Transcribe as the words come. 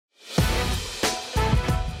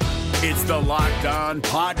It's the Locked On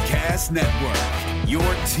Podcast Network, your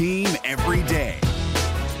team every day.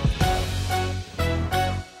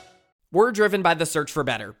 We're driven by the search for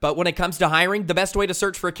better, but when it comes to hiring, the best way to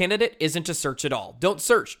search for a candidate isn't to search at all. Don't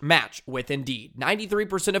search, match with Indeed.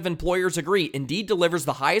 93% of employers agree Indeed delivers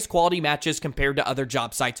the highest quality matches compared to other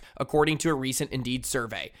job sites, according to a recent Indeed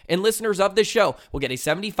survey. And listeners of this show will get a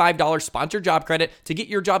 $75 sponsored job credit to get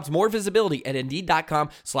your jobs more visibility at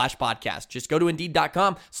Indeed.com/podcast. Just go to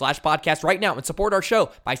Indeed.com/podcast right now and support our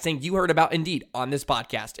show by saying you heard about Indeed on this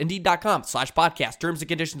podcast. Indeed.com/podcast. Terms and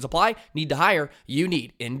conditions apply. Need to hire? You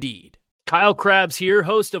need Indeed. Kyle Krabs here,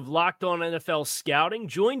 host of Locked On NFL Scouting.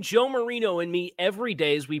 Join Joe Marino and me every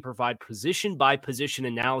day as we provide position-by-position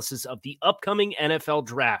analysis of the upcoming NFL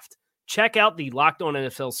Draft. Check out the Locked On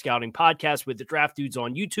NFL Scouting podcast with the Draft Dudes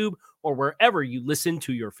on YouTube or wherever you listen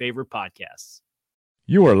to your favorite podcasts.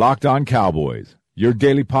 You are Locked On Cowboys, your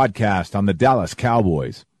daily podcast on the Dallas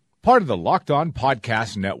Cowboys. Part of the Locked On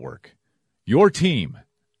Podcast Network, your team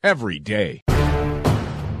every day.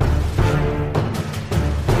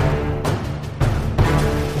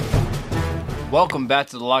 Welcome back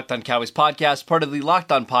to the Locked On Cowboys podcast, part of the Locked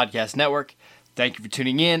On Podcast Network. Thank you for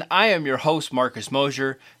tuning in. I am your host, Marcus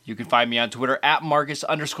Mosher. You can find me on Twitter at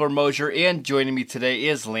Marcus_Mosher, and joining me today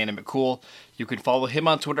is Landon McCool. You can follow him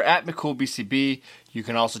on Twitter at McCoolBCB. You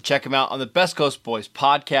can also check him out on the Best Coast Boys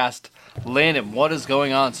podcast. Landon, what is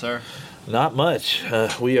going on, sir? Not much.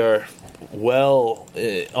 We are well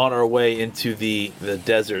on our way into the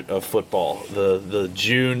desert of football, the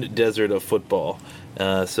June desert of football.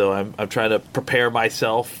 So I'm trying to prepare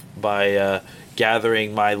myself by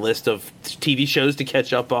gathering my list of TV shows to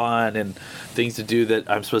catch up on and things to do that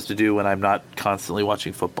I'm supposed to do when I'm not constantly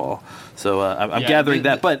watching football. So I'm gathering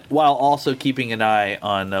that, but while also keeping an eye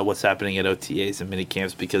on what's happening at OTAs and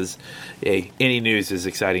minicamps because any news is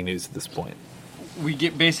exciting news at this point. We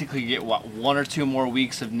basically get one or two more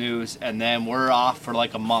weeks of news, and then we're off for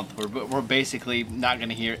like a month. We're basically not going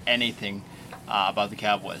to hear anything about the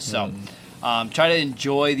Cowboys. So. Try to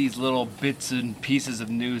enjoy these little bits and pieces of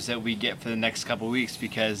news that we get for the next couple of weeks,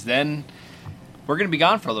 because then we're going to be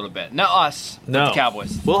gone for a little bit. Not us, but the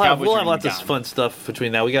Cowboys. We'll have lots of fun stuff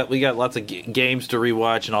between now. We got lots of games to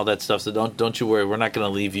rewatch and all that stuff. So don't you worry. We're not going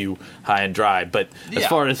to leave you high and dry. But as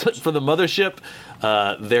far as for the mothership,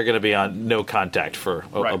 they're going to be on no contact for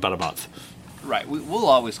about a month. Right. We'll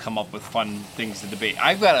always come up with fun things to debate.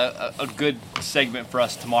 I've got a good segment for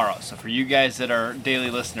us tomorrow. So for you guys that are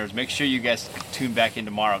daily listeners, make sure you guys tune back in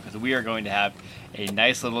tomorrow, because we are going to have a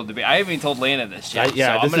nice little debate. I haven't even told Lana this yet.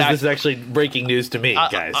 This is actually breaking news to me,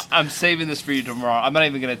 guys. I'm saving this for you tomorrow. I'm not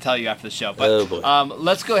even going to tell you after the show. But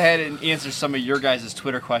let's go ahead and answer some of your guys'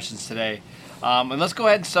 Twitter questions today. And let's go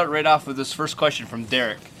ahead and start right off with this first question from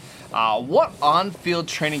Derek. What on-field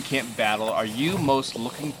training camp battle are you most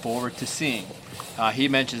looking forward to seeing? He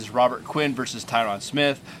mentions Robert Quinn versus Tyron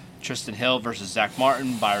Smith, Tristan Hill versus Zach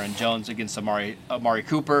Martin, Byron Jones against Amari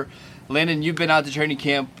Cooper. Landon, you've been out to training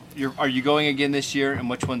camp. Are you going again this year, and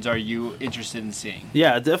which ones are you interested in seeing?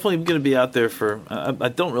 Yeah, definitely going to be out there for I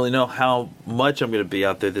don't really know how much I'm going to be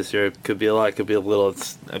out there this year. It could be a lot, it could be a little.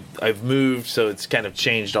 I've moved, so it's kind of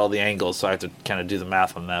changed all the angles, so I have to kind of do the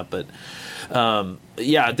math on that. But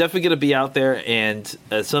definitely going to be out there and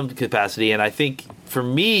some capacity. And I think for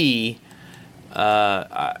me,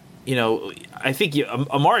 I think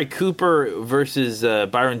Amari Cooper versus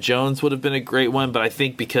Byron Jones would have been a great one, but I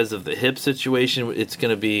think because of the hip situation, it's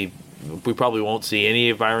going to be we probably won't see any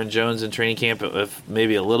of Byron Jones in training camp, if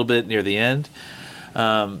maybe a little bit near the end.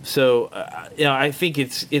 I think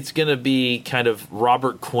it's going to be kind of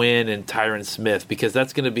Robert Quinn and Tyron Smith, because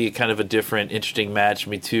that's going to be kind of a different, interesting match.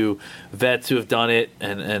 I mean, two vets who have done it,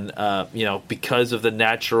 and because of the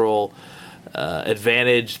natural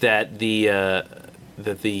advantage that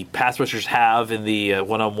the pass rushers have in the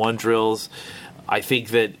one-on-one drills, I think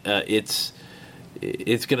that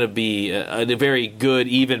it's going to be a very good,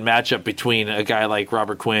 even matchup between a guy like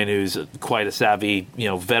Robert Quinn, who's quite a savvy,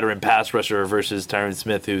 veteran pass rusher, versus Tyron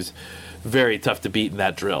Smith, who's very tough to beat in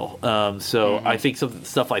that drill. I think some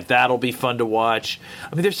stuff like that will be fun to watch.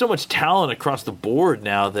 I mean, there's so much talent across the board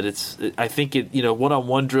now that I think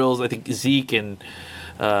one-on-one drills, I think Zeke and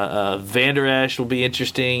Vander Esch will be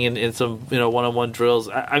interesting in some one-on-one drills.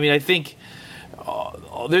 I think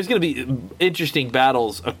there's going to be interesting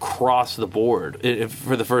battles across the board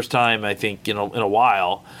for the first time, I think, in a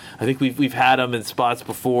while. I think we've had them in spots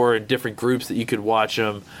before in different groups that you could watch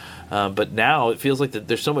them, but now it feels like that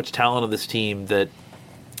there's so much talent on this team that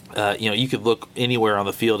you could look anywhere on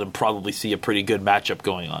the field and probably see a pretty good matchup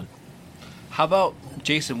going on. How about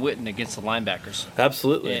Jason Witten against the linebackers?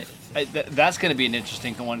 Absolutely. that's going to be an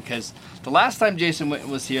interesting one because the last time Jason Witten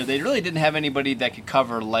was here, they really didn't have anybody that could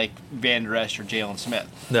cover like Van Der Esch or Jalen Smith.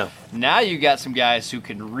 No. Now you got some guys who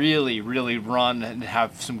can really, really run and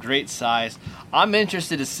have some great size. I'm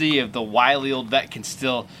interested to see if the wily old vet can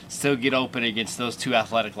still get open against those two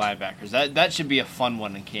athletic linebackers. That should be a fun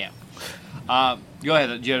one in camp. Go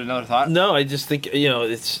ahead. Do you have another thought? No, I just think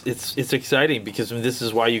it's exciting because this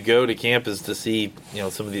is why you go to camp is to see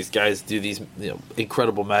some of these guys do these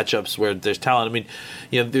incredible matchups where there's talent. I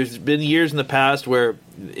mean, there's been years in the past where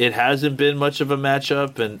it hasn't been much of a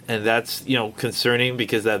matchup, and that's concerning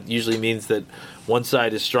because that usually means that one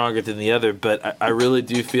side is stronger than the other. But I really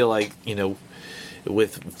do feel like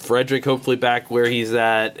with Frederick hopefully back where he's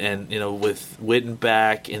at, and with Witten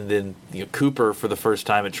back, and then Cooper for the first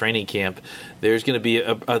time at training camp, there's going to be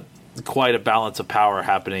quite a balance of power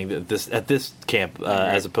happening at this camp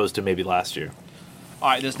as opposed to maybe last year. All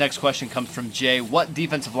right, this next question comes from Jay. What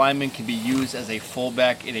defensive lineman can be used as a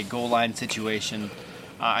fullback in a goal line situation?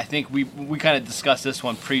 I think we kind of discussed this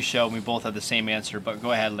one pre-show, and we both had the same answer. But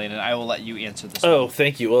go ahead, Landon. I will let you answer this one. Oh,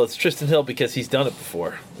 thank you. Well, it's Tristan Hill because he's done it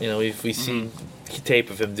before. We've seen tape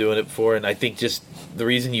of him doing it before, and I think just the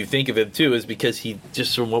reason you think of him too is because he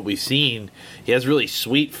just from what we've seen, he has really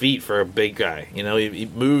sweet feet for a big guy. He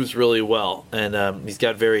moves really well, and he's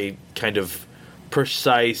got very kind of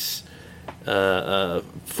precise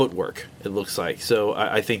footwork, it looks like. So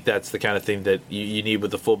I think that's the kind of thing that you need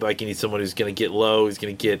with the fullback. You need someone who's going to get low, who's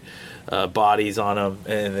going to get bodies on them,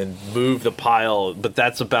 and then move the pile. But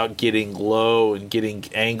that's about getting low and getting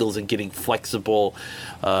angles and getting flexible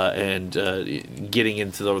and getting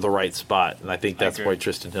into the right spot. And I think that's why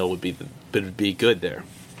Tristan Hill would be good there.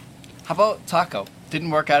 How about Taco? Didn't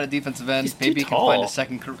work out at defensive end. He's Maybe he can tall. find a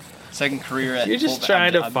second career at You're just fullback.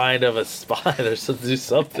 trying to find him a spot or do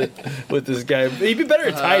something with this guy. He'd be better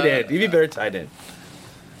at tight end.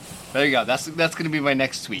 There you go. That's going to be my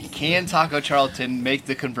next tweet. Can Taco Charlton make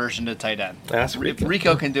the conversion to tight end? That's If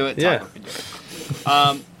Rico can do it, Taco can do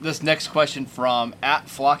it. This next question from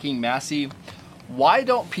 @FlockingMassey. Why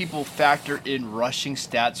don't people factor in rushing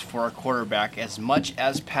stats for a quarterback as much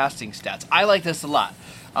as passing stats? I like this a lot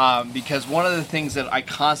because one of the things that I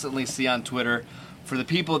constantly see on Twitter for the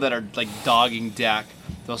people that are like dogging Dak,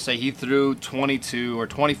 they'll say he threw 22 or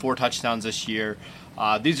 24 touchdowns this year.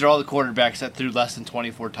 These are all the quarterbacks that threw less than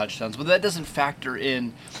 24 touchdowns, but that doesn't factor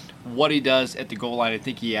in what he does at the goal line. I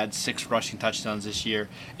think he had 6 rushing touchdowns this year.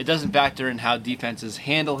 It doesn't factor in how defenses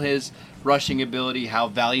handle his rushing ability, how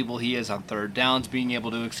valuable he is on third downs, being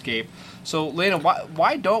able to escape. So, Lena,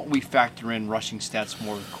 why don't we factor in rushing stats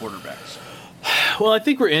more with quarterbacks? Well, I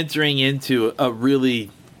think we're entering into a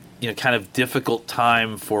really kind of difficult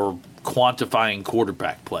time for quantifying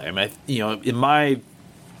quarterback play. I mean,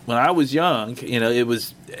 when I was young, it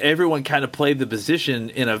was everyone kind of played the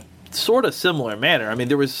position in a sort of similar manner. I mean,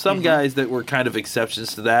 there was some guys that were kind of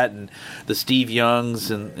exceptions to that, and the Steve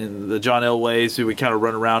Youngs and the John Elways who would kind of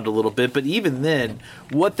run around a little bit. But even then,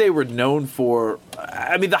 what they were known for,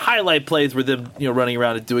 I mean, the highlight plays were them, running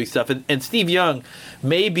around and doing stuff. And Steve Young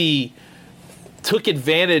maybe took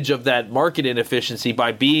advantage of that market inefficiency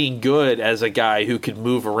by being good as a guy who could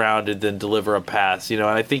move around and then deliver a pass. And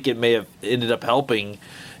I think it may have ended up helping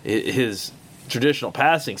his traditional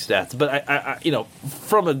passing stats. But I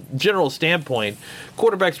from a general standpoint,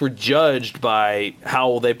 quarterbacks were judged by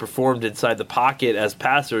how they performed inside the pocket as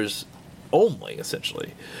passers only,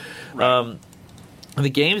 essentially. Right. The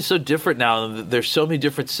game is so different now. There's so many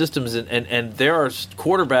different systems, and there are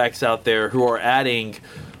quarterbacks out there who are adding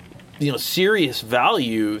serious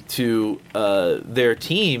value to their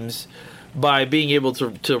teams by being able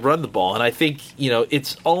to run the ball. And I think,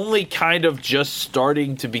 it's only kind of just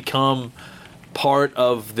starting to become part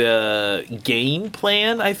of the game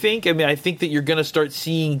plan, I think. I mean, I think that you're going to start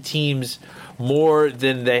seeing teams more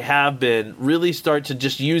than they have been really start to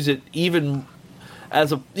just use it even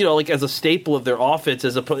as a, as a staple of their offense.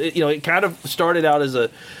 As a, it kind of started out as a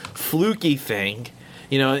fluky thing.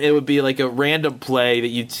 It would be like a random play that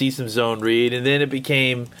you'd see some zone read, and then it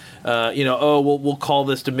became, we'll call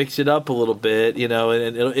this to mix it up a little bit, and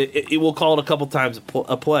it will call it a couple times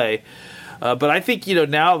a play. But I think,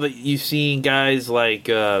 now that you've seen guys like,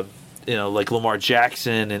 like Lamar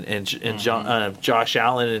Jackson and Josh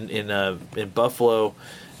Allen in Buffalo,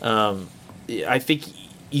 I think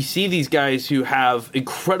you see these guys who have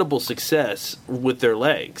incredible success with their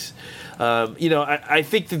legs. I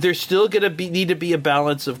think that there's still going to need to be a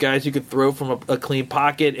balance of guys who can throw from a clean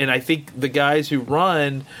pocket, and I think the guys who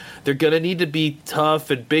run, they're going to need to be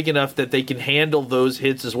tough and big enough that they can handle those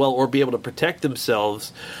hits as well or be able to protect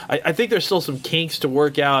themselves. I think there's still some kinks to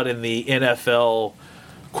work out in the NFL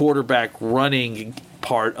quarterback running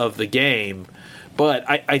part of the game. But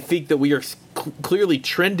I think that we are clearly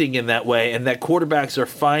trending in that way, and that quarterbacks are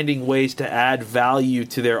finding ways to add value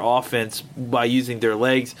to their offense by using their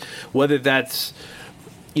legs, whether that's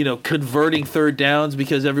converting third downs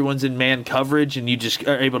because everyone's in man coverage and you just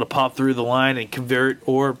are able to pop through the line and convert,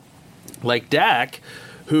 or like Dak,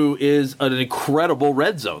 who is an incredible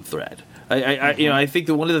red zone threat. I think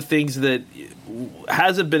that one of the things that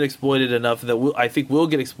hasn't been exploited enough, and that I think will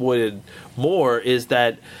get exploited more, is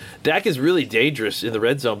that Dak is really dangerous in the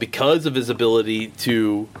red zone because of his ability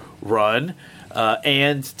to run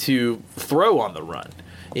and to throw on the run.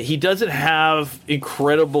 He doesn't have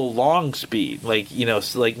incredible long speed like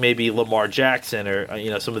maybe Lamar Jackson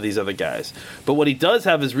or some of these other guys. But what he does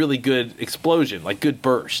have is really good explosion, like good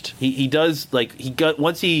burst. He does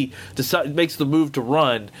once he makes the move to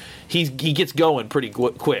run, he gets going pretty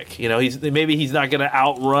quick. He's not going to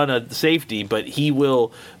outrun a safety, but he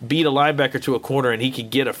will beat a linebacker to a corner and he can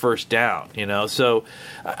get a first down. So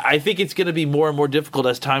I think it's going to be more and more difficult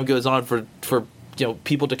as time goes on for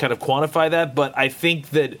people to kind of quantify that, but I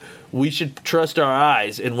think that we should trust our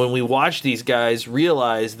eyes, and when we watch these guys,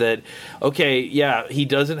 realize that he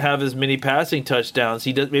doesn't have as many passing touchdowns.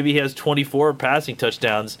 Maybe he has 24 passing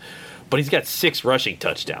touchdowns, but he's got 6 rushing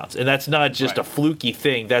touchdowns, and that's not just a fluky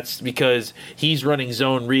thing. That's because he's running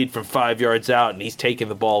zone read from 5 yards out and he's taking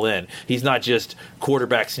the ball in. He's not just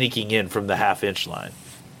quarterback sneaking in from the half-inch line.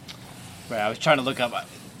 Right, I was trying to look up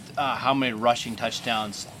how many rushing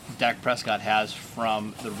touchdowns Dak Prescott has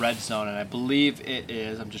from the red zone, and I believe it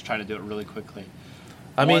is, I'm just trying to do it really quickly.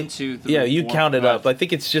 One, two, three, you count it up. I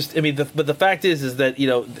think it's just, but the fact is that,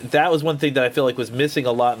 that was one thing that I feel like was missing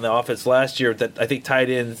a lot in the offense last year that I think tight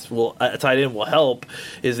end will help,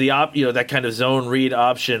 is the that kind of zone read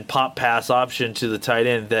option, pop pass option to the tight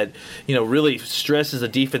end that, really stresses the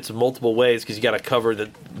defense in multiple ways, because you got to cover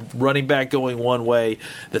the running back going one way,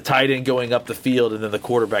 the tight end going up the field, and then the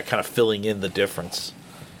quarterback kind of filling in the difference.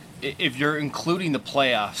 If you're including the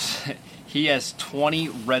playoffs, he has 20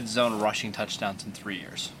 red zone rushing touchdowns in 3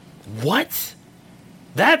 years. What?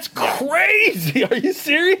 That's crazy. Are you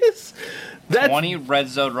serious? 20 red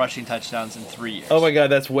zone rushing touchdowns in 3 years. Oh my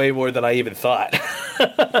God, that's way more than I even thought.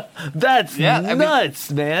 That's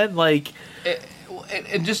nuts, man.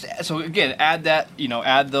 And just so again, add that,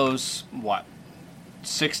 add those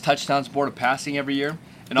 6 touchdowns more to passing every year,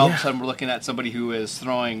 and all of a sudden we're looking at somebody who is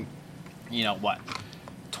throwing,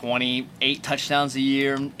 28 touchdowns a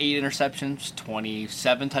year, 8 interceptions,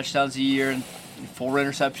 27 touchdowns a year, and 4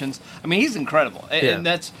 interceptions. He's incredible. And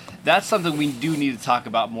that's something we do need to talk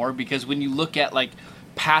about more, because when you look at,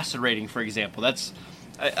 passer rating, for example,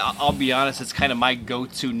 I'll be honest, it's kind of my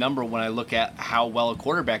go-to number when I look at how well a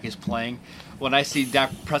quarterback is playing. When I see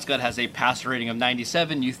Dak Prescott has a passer rating of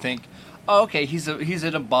 97, you think, oh, okay, he's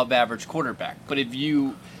an above-average quarterback. But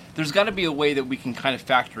there's got to be a way that we can kind of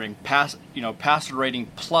factor in passer rating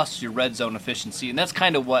plus your red zone efficiency, and that's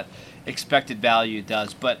kind of what expected value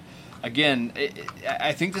does. But again,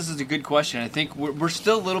 I think this is a good question. I think we're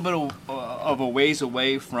still a little bit of a ways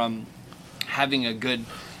away from having a good,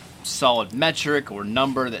 solid metric or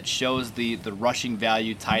number that shows the rushing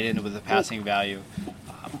value tied in with the passing value.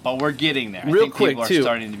 But we're getting there. I think people are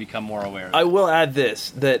starting to become more aware of it. I will add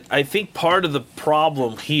this, that I think part of the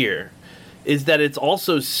problem here is that it's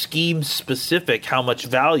also scheme-specific how much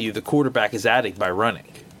value the quarterback is adding by running.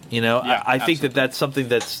 I think that's something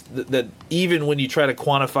that even when you try to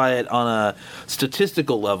quantify it on a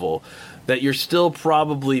statistical level, that you're still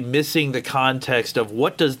probably missing the context of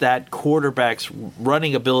what does that quarterback's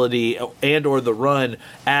running ability and or the run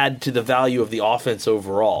add to the value of the offense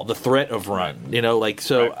overall, the threat of run.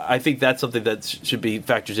 I think that's something that should be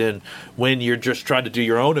factored in when you're just trying to do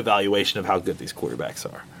your own evaluation of how good these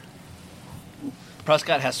quarterbacks are.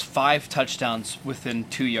 Prescott has 5 touchdowns within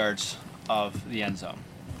 2 yards of the end zone.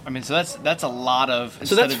 So that's a lot of.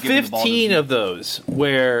 So that's 15 of those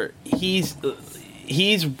where he's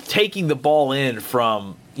taking the ball in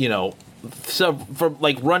from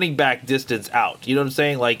running back distance out. You know what I'm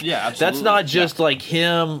saying? Absolutely. That's not just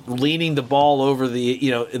him leaning the ball over the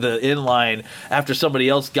the inline after somebody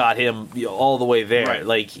else got him all the way there.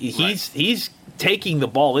 Right. He's taking the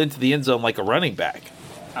ball into the end zone like a running back.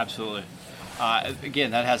 Absolutely.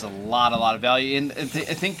 Again, that has a lot of value, and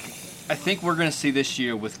I think we're going to see this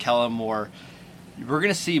year with Kellen Moore. We're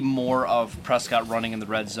going to see more of Prescott running in the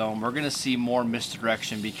red zone. We're going to see more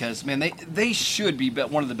misdirection because, man, they should be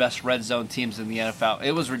one of the best red zone teams in the NFL.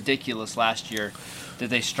 It was ridiculous last year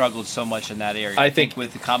that they struggled so much in that area. I think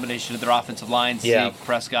with the combination of their offensive line, Zeke,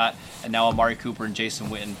 Prescott, and now Amari Cooper and Jason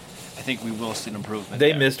Witten, I think we will see an improvement.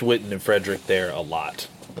 They missed Witten and Frederick there a lot.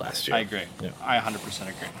 last year. I agree. Yeah. I 100%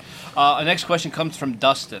 agree. Our next question comes from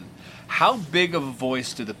Dustin. How big of a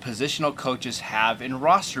voice do the positional coaches have in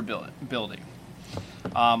roster building?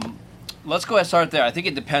 Let's go ahead and start there. I think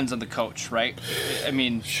it depends on the coach, right? I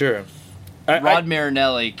mean, sure. Rod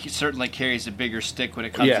Marinelli certainly carries a bigger stick when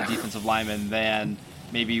it comes to defensive linemen than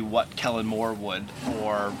maybe what Kellen Moore would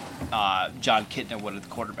or John Kitna would at the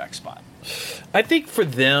quarterback spot. I think for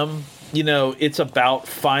them, it's about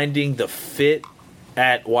finding the fit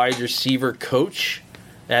at wide receiver coach,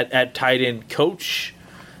 at tight end coach,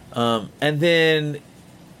 and then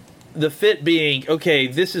the fit being, okay,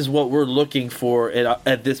 this is what we're looking for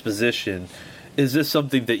at this position. Is this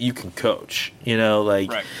something that you can coach?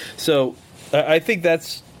 Right. So I think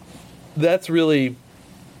that's really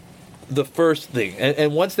the first thing.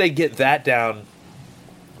 And once they get that down,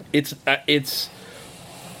 it's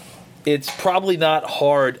probably not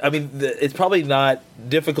hard. I mean, it's probably not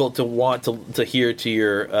difficult to want to hear to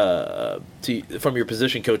your from your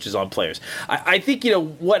position coaches on players. I think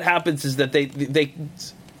what happens is that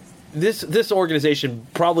this organization,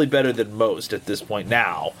 probably better than most at this point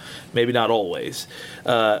now, maybe not always,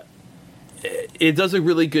 it does a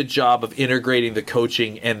really good job of integrating the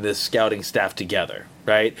coaching and the scouting staff together,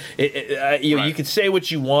 right? You can say what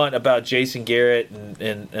you want about Jason Garrett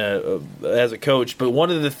and as a coach, but one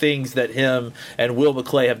of the things that him and Will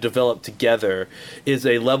McClay have developed together is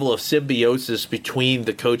a level of symbiosis between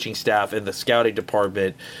the coaching staff and the scouting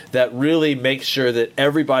department that really makes sure that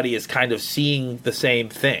everybody is kind of seeing the same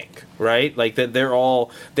thing, right? Like that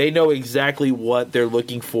they know exactly what they're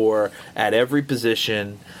looking for at every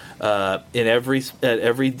position. At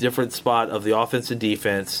every different spot of the offense and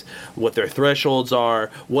defense, what their thresholds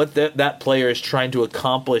are, what that player is trying to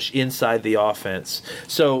accomplish inside the offense.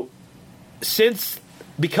 So,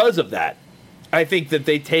 because of that, I think that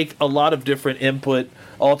they take a lot of different input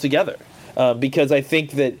altogether. Because I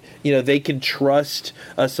think that they can trust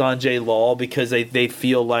Sanjay Lal because they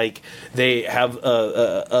feel like they have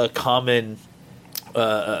a common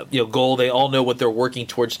goal. They all know what they're working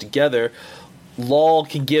towards together. Lal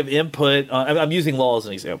can give input. I'm using Lal as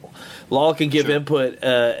an example. Lal can give input,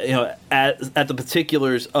 at the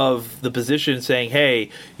particulars of the position, saying,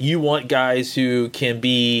 "Hey, you want guys who can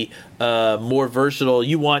be more versatile.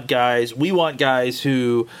 We want guys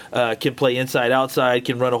who can play inside, outside,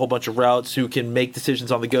 can run a whole bunch of routes, who can make decisions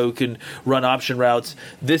on the go, can run option routes.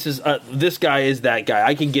 This guy is that guy.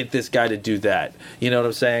 I can get this guy to do that. You know what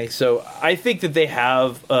I'm saying? So I think that they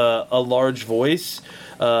have a large voice."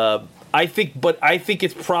 I think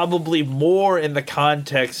it's probably more in the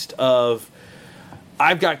context of,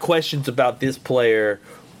 I've got questions about this player.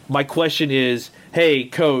 My question is, hey,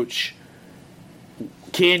 coach,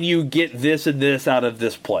 can you get this and this out of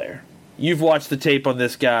this player? You've watched the tape on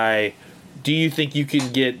this guy. Do you think you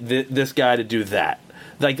can get this guy to do that?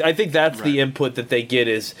 Like, I think that's the input that they get,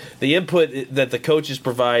 is the input that the coaches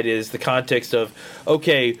provide is the context of,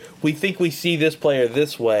 okay, we think we see this player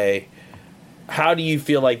this way. How do you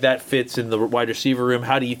feel like that fits in the wide receiver room?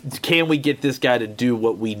 Can we get this guy to do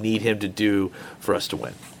what we need him to do for us to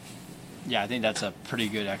win? Yeah, I think that's a pretty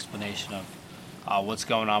good explanation of what's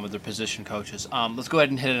going on with their position coaches. Let's go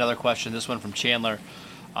ahead and hit another question. This one from Chandler.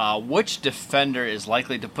 Which defender is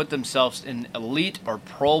likely to put themselves in elite or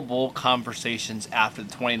Pro Bowl conversations after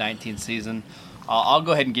the 2019 season? I'll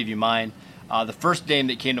go ahead and give you mine. The first name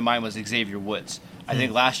that came to mind was Xavier Woods. I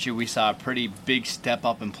think last year we saw a pretty big step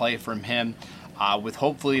up in play from him. With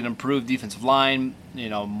hopefully an improved defensive line,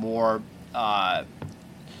 more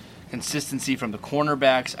consistency from the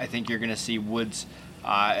cornerbacks, I think you're going to see Woods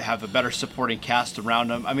have a better supporting cast around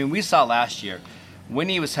him. I mean, we saw last year, when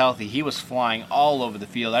he was healthy, he was flying all over the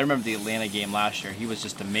field. I remember the Atlanta game last year. He was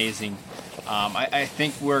just amazing. I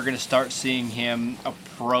think we're going to start seeing him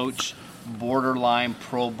approach borderline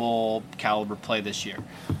Pro Bowl caliber play this year.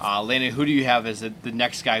 Landon, who do you have as the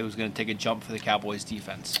next guy who's going to take a jump for the Cowboys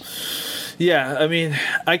defense? Yeah, I mean,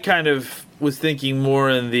 I kind of was thinking more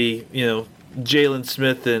in the, Jalen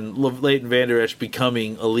Smith and Leighton Vander Esch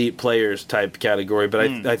becoming elite players type category,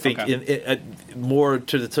 but I think more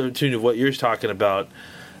to the tune of what you're talking about.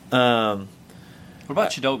 What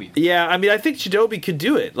about Chidobe? Yeah, I mean, I think Chidobe could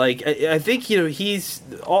do it. Like, I think, he's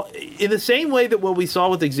in the same way that what we saw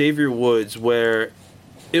with Xavier Woods, where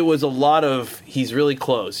it was a lot of he's really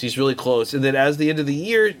close, and then as the end of the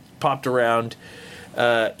year popped around,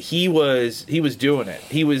 he was doing it.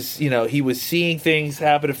 He was seeing things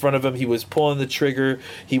happen in front of him. He was pulling the trigger.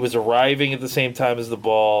 He was arriving at the same time as the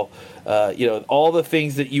ball. All the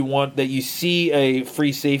things that you want, that you see a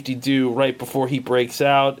free safety do right before he breaks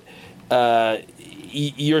out.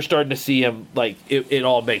 you're starting to see him, like, it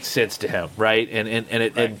all makes sense to him, right?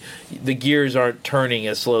 And the gears aren't turning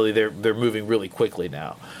as slowly. They're moving really quickly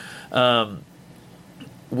now.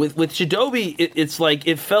 With Chidobe, it's like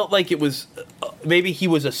it felt like it was maybe he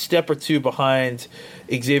was a step or two behind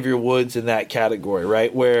Xavier Woods in that category,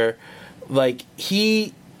 right? Where like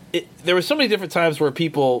there were so many different times where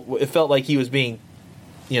it felt like he was being,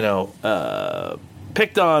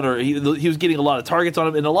 picked on, or he was getting a lot of targets on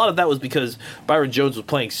him, and a lot of that was because Byron Jones was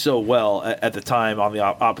playing so well at the time on the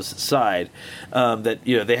opposite side that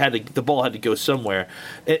the ball had to go somewhere,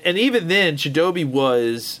 and even then Chidobe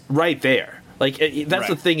was right there. Like that's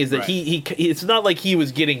the thing, is that he it's not like he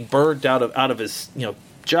was getting burnt out of his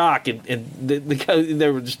jock and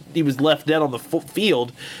he was left dead on the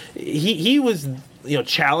field. He was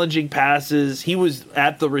challenging passes. He was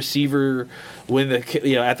at the receiver when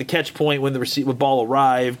at the catch point when the ball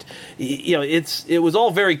arrived. It was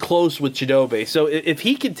all very close with Chidobe. So if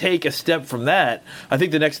he can take a step from that, I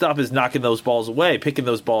think the next stop is knocking those balls away, picking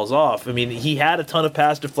those balls off. I mean, he had a ton of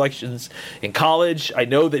pass deflections in college. I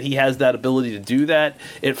know that he has that ability to do that.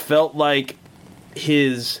 It felt like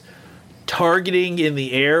his targeting in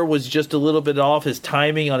the air was just a little bit off. His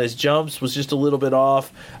timing on his jumps was just a little bit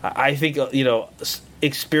off. I think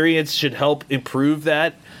experience should help improve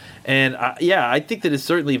that. And I think that it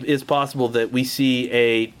certainly is possible that we see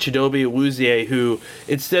a Chidobe Awuzie who,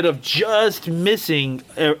 instead of just missing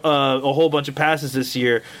a whole bunch of passes this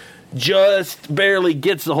year, just barely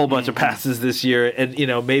gets a whole bunch of passes this year, and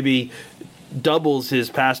maybe doubles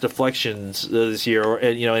his pass deflections this year,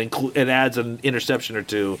 and adds an interception or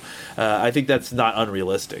two. I think that's not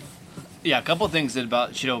unrealistic. Yeah, a couple of things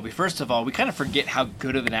about Chidobe. First of all, we kind of forget how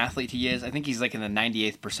good of an athlete he is. I think he's like in the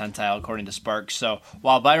 98th percentile according to Sparks. So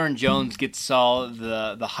while Byron Jones gets all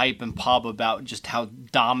the hype and pub about just how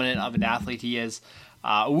dominant of an athlete he is,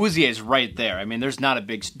 Awuzie is right there. I mean, there's not a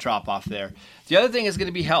big drop off there. The other thing is going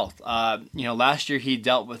to be health. Last year he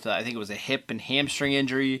dealt with I think it was a hip and hamstring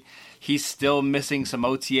injury. He's still missing some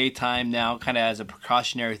OTA time now, kind of as a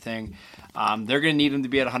precautionary thing. They're going to need him to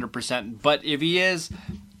be at 100%. But if he is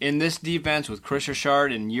in this defense with Chris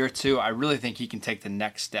Richard in year 2, I really think he can take the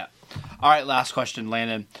next step. All right, last question,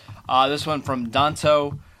 Landon. This one from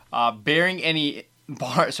Danto. Barring any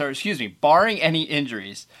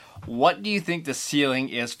injuries, what do you think the ceiling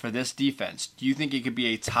is for this defense? Do you think it could be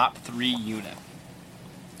a top 3 unit?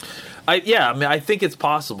 I think it's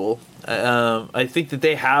possible. I think that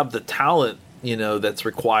they have the talent, that's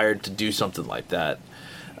required to do something like that.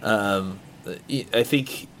 I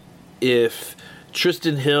think if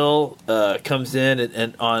Tristan Hill comes in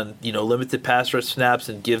and on limited pass rush snaps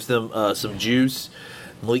and gives them some juice,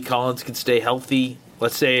 Malik Collins can stay healthy.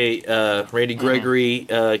 Let's say Randy Gregory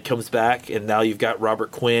comes back, and now you've got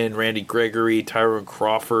Robert Quinn, Randy Gregory, Tyrone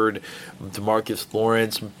Crawford, DeMarcus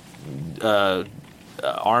Lawrence,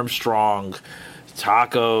 Armstrong,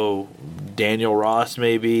 Taco, Daniel Ross,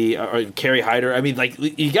 maybe, or Kerry Hyder. I mean, like,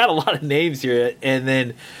 you got a lot of names here, and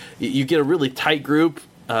then you get a really tight group.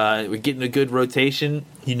 We're getting a good rotation.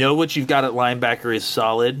 What you've got at linebacker is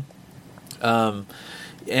solid. I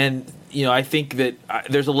think that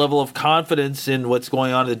there's a level of confidence in what's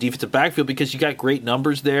going on in the defensive backfield because you got great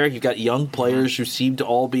numbers there. You've got young players who seem to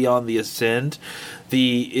all be on the ascend.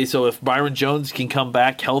 So if Byron Jones can come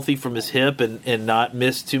back healthy from his hip and not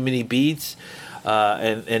miss too many beats,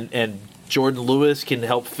 and Jordan Lewis can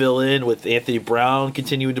help fill in with Anthony Brown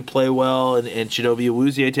continuing to play well, and Chidobe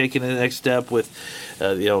Awuzie taking the next step with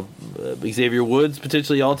Xavier Woods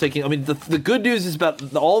potentially all taking. I mean, the good news is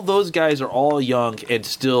about all those guys are all young and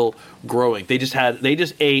still growing. They just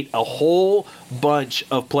ate a whole bunch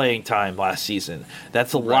of playing time last season.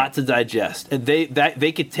 That's a lot to digest, and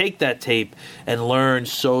they could take that tape and learn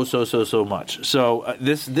so much. So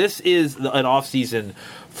this is an offseason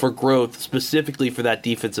for growth, specifically for that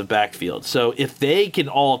defensive backfield. So if they can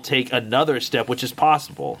all take another step, which is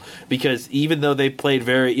possible, because even though they played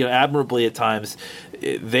very admirably at times,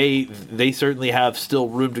 they certainly have still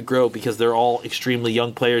room to grow because they're all extremely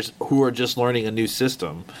young players who are just learning a new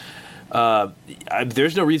system.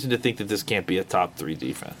 There's no reason to think that this can't be a top 3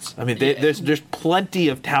 defense. I mean, there's plenty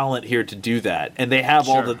of talent here to do that, and they have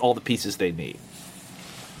all the pieces they need.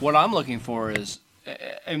 What I'm looking for is,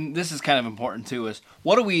 and this is kind of important too, is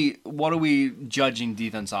what are we judging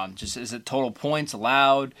defense on? Just is it total points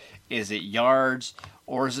allowed? Is it yards?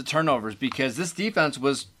 Or is it turnovers? Because this defense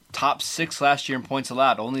was top 6 last year in points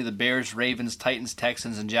allowed. Only the Bears, Ravens, Titans,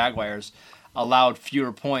 Texans, and Jaguars allowed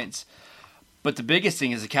fewer points. But the biggest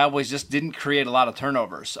thing is the Cowboys just didn't create a lot of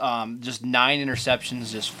turnovers. Just 9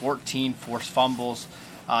 interceptions, just 14 forced fumbles.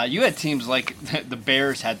 You had teams like the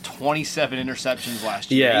Bears had 27 interceptions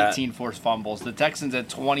last year, 18 forced fumbles. The Texans had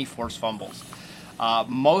 20 forced fumbles.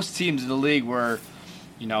 Most teams in the league were,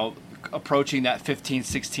 approaching that 15,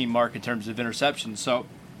 16 mark in terms of interceptions. So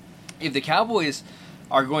if the Cowboys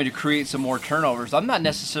are going to create some more turnovers,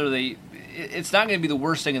 it's not going to be the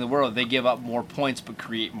worst thing in the world if they give up more points but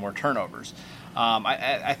create more turnovers.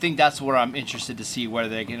 I think that's where I'm interested to see whether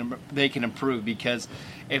they can improve, because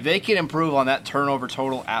if they can improve on that turnover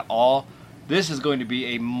total at all, this is going to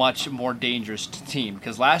be a much more dangerous team.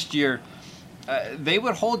 Because last year, they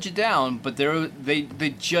would hold you down, but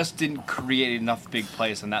they just didn't create enough big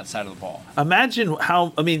plays on that side of the ball. Imagine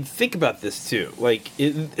think about this too.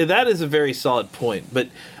 That is a very solid point, but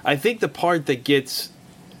I think the part that gets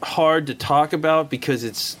hard to talk about because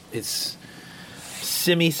it's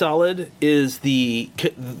semi-solid is the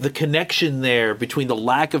connection there between the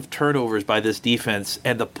lack of turnovers by this defense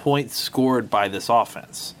and the points scored by this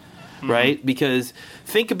offense, right? Because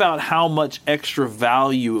think about how much extra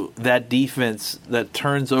value that defense that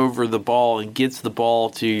turns over the ball and gets the ball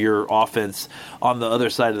to your offense on the other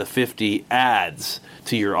side of the 50 adds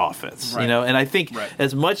to your offense, And I think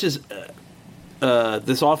as much as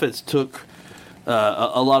this offense took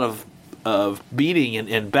a lot of beating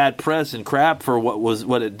and bad press and crap for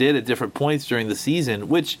what it did at different points during the season,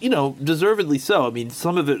 which, deservedly so. I mean,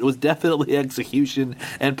 some of it was definitely execution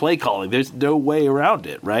and play calling. There's no way around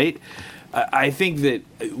it, right? I think that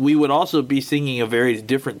we would also be singing a very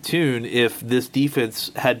different tune if this defense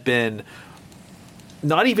had been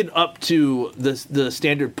not even up to the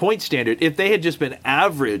standard point standard. If they had just been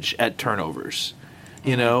average at turnovers,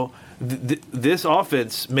 this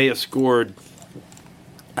offense may have scored,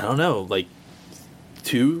 I don't know, like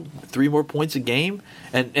 2-3 more points a game,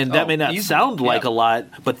 and that may not sound like a lot,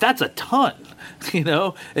 but that's a ton, in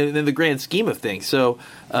the grand scheme of things. So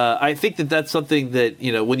I think that's something that,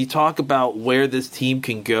 when you talk about where this team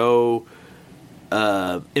can go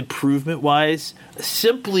improvement-wise,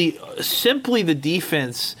 simply the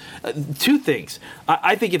defense, two things.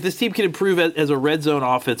 I think if this team can improve as a red zone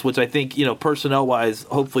offense, which I think, personnel-wise,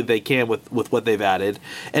 hopefully they can with what they've added,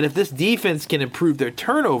 and if this defense can improve their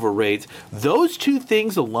turnover rates, those two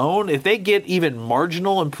things alone, if they get even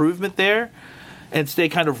marginal improvement there and stay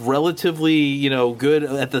kind of relatively, good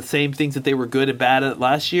at the same things that they were good and bad at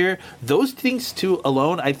last year, those things two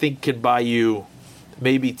alone, I think, can buy you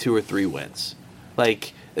maybe 2 or 3 wins.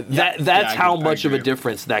 That's how much of a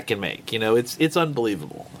difference that can make. It's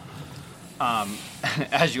unbelievable.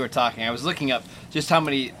 As you were talking, I was looking up just how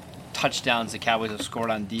many touchdowns the Cowboys have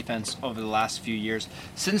scored on defense over the last few years.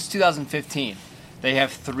 Since 2015, they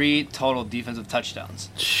have 3 total defensive touchdowns.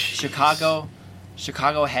 Jeez.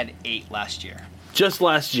 Chicago had 8 last year. Just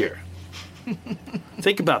last year.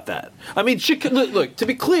 Think about that. I mean, look, to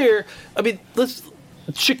be clear,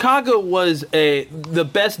 Chicago was the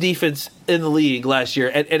best defense in the league last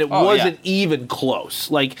year, and it wasn't even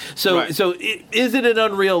close. So is it an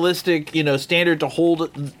unrealistic, standard to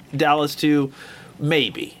hold Dallas to?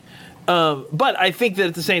 Maybe. But I think that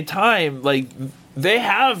at the same time, they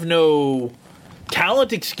have no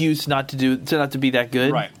talent excuse not to be that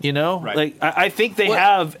good. Right. Right. I think they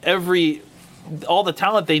have all the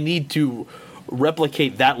talent they need to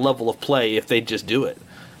replicate that level of play if they just do it.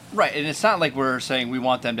 Right, and it's not like we're saying we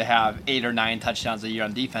want them to have 8 or 9 touchdowns a year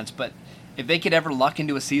on defense, but if they could ever luck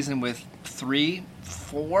into a season with 3,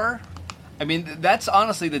 4, that's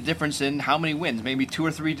honestly the difference in how many wins. Maybe 2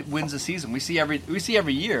 or 3 wins a season. We see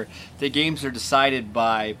every year that games are decided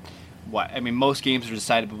by most games are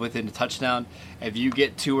decided within a touchdown. If you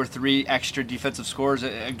get 2 or 3 extra defensive scores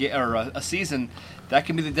a season, that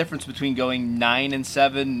can be the difference between going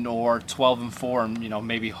 9-7 or 12-4, and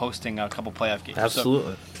maybe hosting a couple playoff games.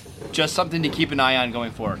 Absolutely. So, just something to keep an eye on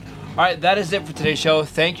going forward. All right, that is it for today's show.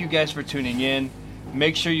 Thank you guys for tuning in.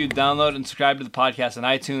 Make sure you download and subscribe to the podcast on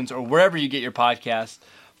iTunes or wherever you get your podcasts.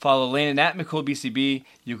 Follow Landon at McCoolBCB.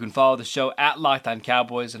 You can follow the show at Locked On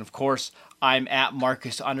Cowboys. And, of course, I'm at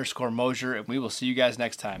Marcus_Mosier, and we will see you guys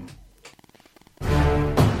next time.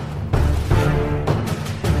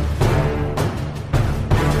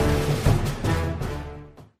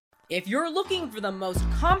 If you're looking for the most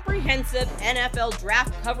comprehensive NFL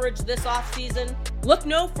draft coverage this offseason, look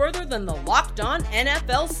no further than the Locked On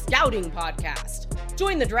NFL Scouting Podcast.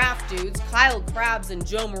 Join the draft dudes, Kyle Krabs and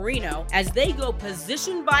Joe Marino, as they go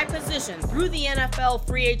position by position through the NFL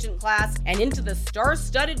free agent class and into the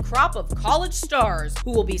star-studded crop of college stars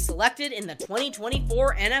who will be selected in the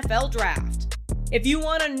 2024 NFL Draft. If you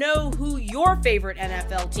want to know who your favorite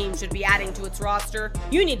NFL team should be adding to its roster,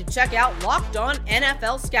 you need to check out Locked On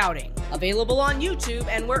NFL Scouting, available on YouTube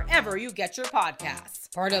and wherever you get your podcasts.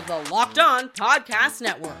 Part of the Locked On Podcast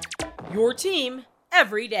Network. Your team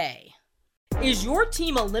every day. Is your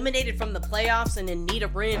team eliminated from the playoffs and in need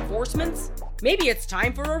of reinforcements? Maybe it's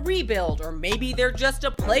time for a rebuild, or maybe they're just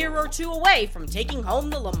a player or two away from taking home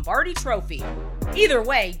the Lombardi Trophy. Either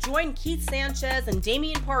way, join Keith Sanchez and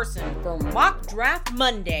Damian Parson for Mock Draft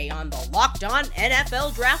Monday on the Locked On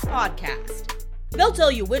NFL Draft Podcast. They'll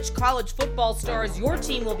tell you which college football stars your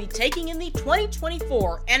team will be taking in the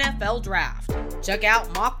 2024 NFL Draft. Check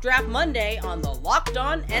out Mock Draft Monday on the Locked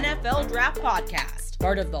On NFL Draft Podcast,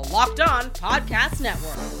 part of the Locked On Podcast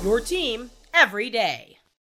Network. Your team every day.